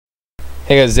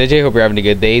Hey guys, it's AJ. Hope you're having a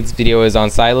good day. This video is on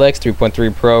Cylekx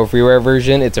 3.3 Pro freeware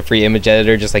version. It's a free image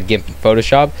editor just like GIMP and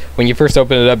Photoshop. When you first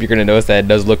open it up, you're going to notice that it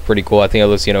does look pretty cool. I think it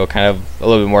looks, kind of a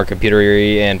little bit more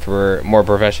computery and for more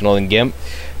professional than GIMP.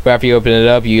 But after you open it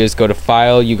up, you just go to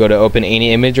File, you go to Open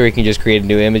Any Image, or you can just create a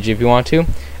new image if you want to.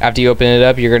 After you open it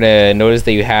up, you're going to notice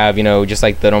that you have, just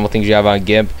like the normal things you have on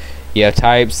GIMP. You have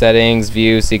Type, Settings,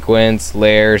 View, Sequence,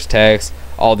 Layers, Text,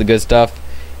 all the good stuff.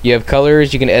 You have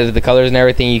colors, you can edit the colors and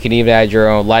everything. You can even add your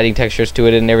own lighting textures to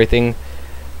it and everything.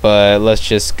 But let's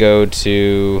just go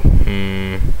to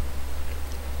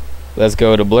let's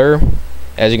go to blur.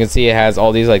 As you can see, it has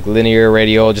all these like linear,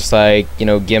 radial, just like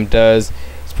GIMP does.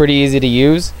 It's pretty easy to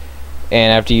use.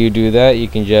 And after you do that, you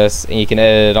can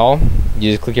edit it all. You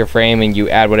just click your frame and you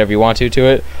add whatever you want to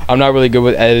it. I'm not really good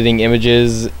with editing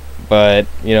images, but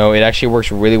it actually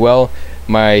works really well.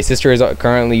 My sister is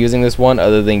currently using this one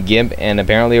other than GIMP, and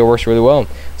apparently it works really well.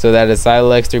 So that is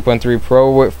Cylekx 3.3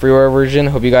 Pro freeware version.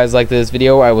 Hope you guys liked this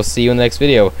video. I will see you in the next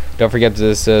video. Don't forget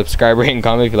to subscribe, rate, and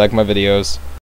comment if you like my videos.